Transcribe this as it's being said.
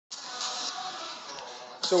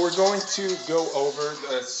So we're going to go over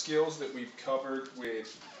the skills that we've covered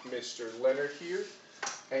with Mr. Leonard here.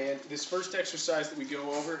 And this first exercise that we go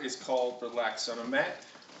over is called relax on a mat.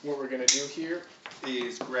 What we're going to do here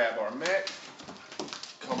is grab our mat,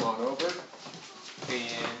 come on over,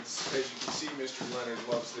 and as you can see, Mr. Leonard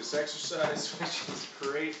loves this exercise, which is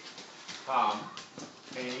great.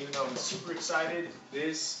 And even though I'm super excited,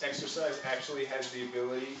 this exercise actually has the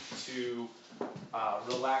ability to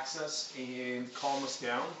relax us and calm us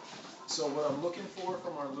down. So what I'm looking for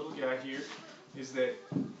from our little guy here is that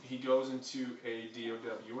he goes into a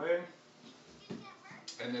DOWN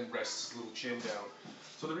and then rests his little chin down.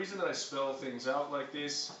 So the reason that I spell things out like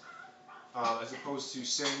this, as opposed to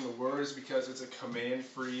saying the words, because it's a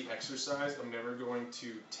command-free exercise. I'm never going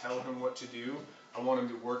to tell him what to do. I want him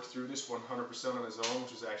to work through this 100% on his own,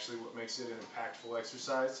 which is actually what makes it an impactful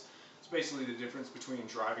exercise. It's basically the difference between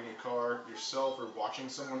driving a car yourself or watching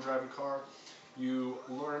someone drive a car. You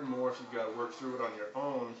learn more if you've got to work through it on your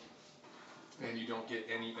own and you don't get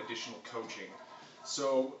any additional coaching.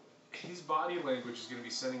 So his body language is going to be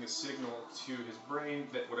sending a signal to his brain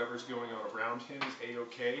that whatever's going on around him is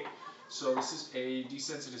A-OK. So this is a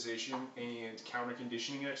desensitization and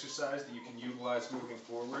counter-conditioning exercise that you can utilize moving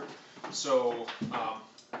forward. So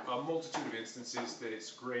a multitude of instances that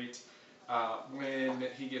it's great. When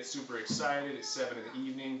he gets super excited at 7 in the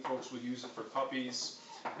evening, folks will use it for puppies.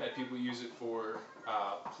 People use it for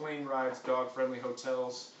plane rides, dog-friendly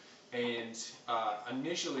hotels. And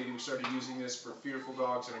initially we started using this for fearful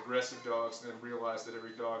dogs and aggressive dogs, and then realized that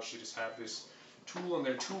every dog should just have this tool in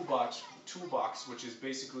their toolbox, which is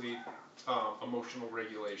basically emotional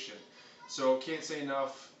regulation. So can't say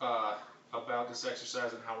enough about this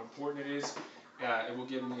exercise and how important it is. It will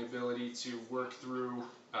give him the ability to work through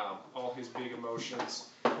all his big emotions,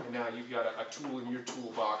 and now you've got a tool in your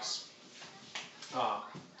toolbox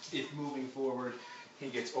if moving forward he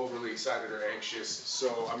gets overly excited or anxious.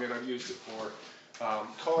 So I mean, I've used it for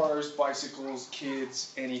cars, bicycles,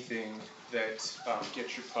 kids, anything that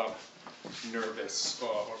gets your pup nervous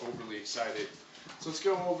or overly excited. So let's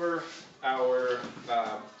go over our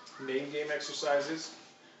name game exercises.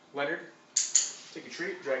 Leonard, take a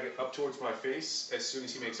treat, drag it up towards my face as soon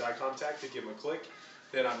as he makes eye contact to give him a click.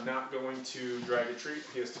 Then I'm not going to drag a treat.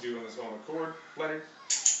 He has to do it on his own accord. Leonard,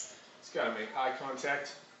 he's got to make eye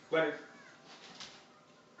contact. Leonard.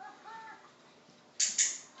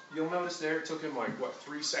 You'll notice there it took him like,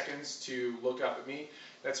 3 seconds to look up at me.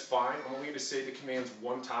 That's fine. I'm only going to say the commands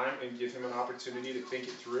one time and give him an opportunity to think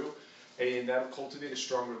it through. And that'll cultivate a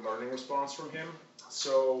stronger learning response from him.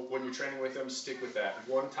 So when you're training with him, stick with that.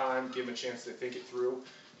 One time, give him a chance to think it through.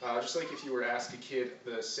 Just like if you were to ask a kid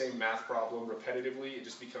the same math problem repetitively, it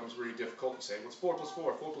just becomes really difficult to say, what's 4 plus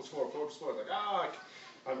 4, 4 plus 4, 4 plus 4? Like,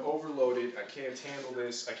 I'm overloaded, I can't handle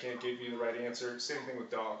this, I can't give you the right answer. Same thing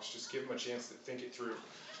with dogs, just give them a chance to think it through.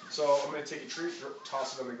 So I'm going to take a treat,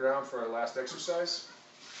 toss it on the ground for our last exercise.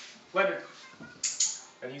 Leonard.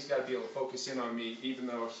 And he's got to be able to focus in on me even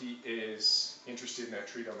though he is interested in that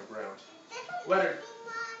treat on the ground. Leonard.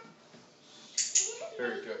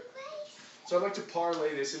 Very good. So I'd like to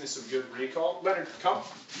parlay this into some good recall. Leonard, come.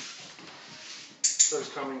 Starts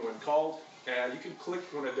coming when called. You can click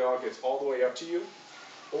when a dog gets all the way up to you.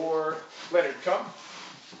 Or Leonard, come.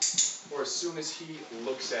 Or as soon as he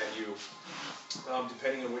looks at you,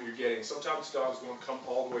 depending on what you're getting. Sometimes dogs won't come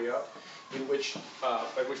all the way up, at which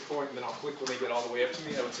point then I'll click when they get all the way up to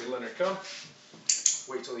me. I would say, Leonard, come.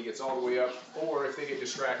 Wait till he gets all the way up. Or if they get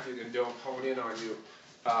distracted and don't hone in on you,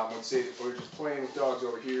 let's say if we're just playing with dogs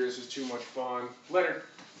over here, this is too much fun. Leonard,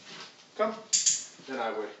 come. Then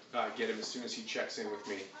I would get him as soon as he checks in with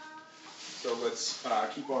me. So let's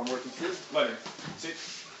keep on working through. Leonard, sit.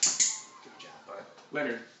 Good job, bud.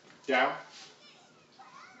 Leonard, down.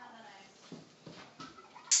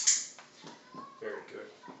 Very good.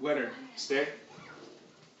 Leonard, stay.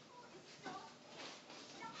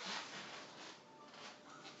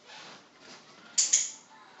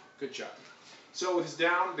 Good job. So with his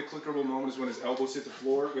down, the clickable moment is when his elbows hit the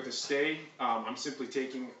floor. With his stay, I'm simply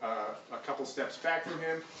taking a couple steps back from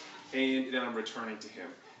him, and then I'm returning to him.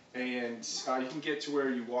 And you can get to where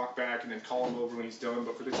you walk back and then call him over when he's done,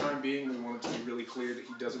 but for the time being, we want it to be really clear that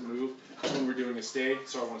he doesn't move when we're doing a stay.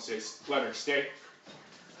 So I want to say, Leonard, stay.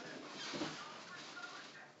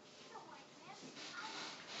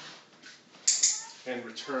 And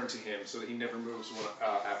return to him so that he never moves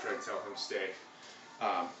after I tell him stay.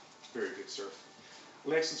 Very good, sir.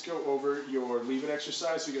 Next, let's go over your leave it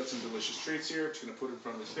exercise. We got some delicious treats here. I'm just going to put it in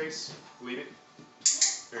front of his face. Leave it.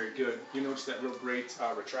 Very good. You notice that real great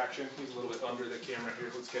retraction. He's a little bit under the camera here.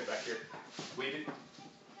 Let's get back here. Leave it.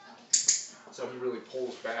 So he really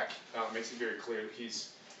pulls back, makes it very clear that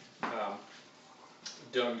he's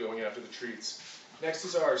done going after the treats. Next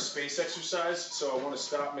is our space exercise. So I want to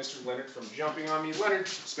stop Mr. Leonard from jumping on me. Leonard,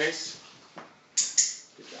 space.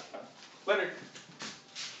 Good job, bud. Leonard.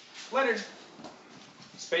 Leonard.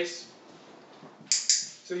 Space.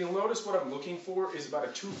 So you'll notice what I'm looking for is about a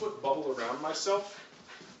 2-foot bubble around myself.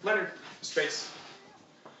 Leonard, space.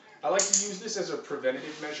 I like to use this as a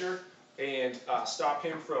preventative measure and stop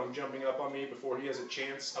him from jumping up on me before he has a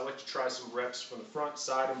chance. I like to try some reps from the front,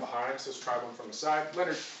 side, and behind. So let's try one from the side.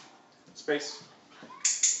 Leonard, space.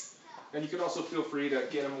 And you can also feel free to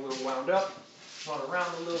get him a little wound up, run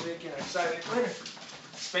around a little bit, get excited. Leonard,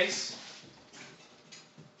 space.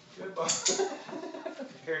 Good ball.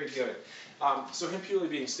 Very good. So him purely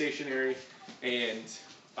being stationary and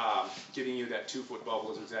giving you that 2-foot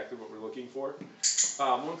bubble is exactly what we're looking for.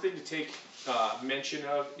 One thing to take mention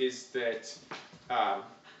of is that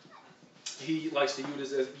he likes to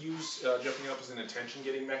use jumping up as an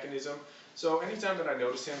attention-getting mechanism. So anytime that I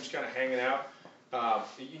notice him just kind of hanging out,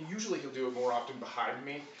 usually he'll do it more often behind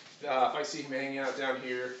me. If I see him hanging out down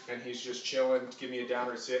here and he's just chilling, give me a down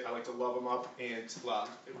or a sit, I like to love him up and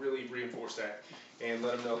really reinforce that and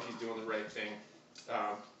let him know that he's doing the right thing.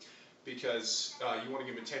 Because you want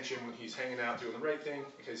to give him attention when he's hanging out doing the right thing,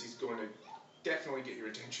 because he's going to definitely get your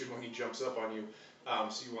attention when he jumps up on you.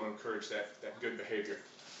 So you want to encourage that good behavior.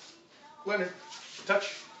 Leonard,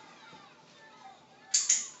 touch.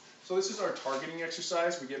 So this is our targeting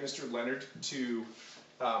exercise. We get Mr. Leonard to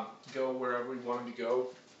go wherever we want him to go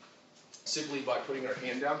simply by putting our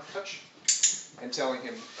hand down, touch, and telling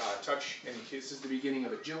him touch. And this is the beginning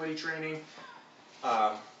of agility training.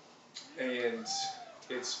 And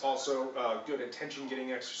it's also a good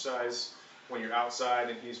attention-getting exercise when you're outside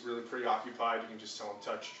and he's really preoccupied. You can just tell him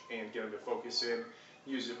touch and get him to focus in.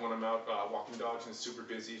 Use it when I'm out walking dogs and it's super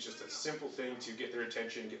busy. It's just a simple thing to get their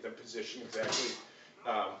attention, get them positioned exactly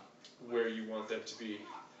where you want them to be.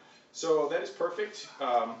 So that is perfect.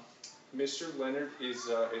 Mr. Leonard is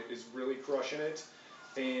really crushing it,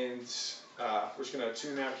 and we're just going to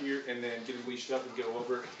tune out here and then get him leashed up and go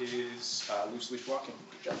over his loose leash walking.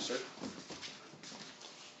 Good job, sir.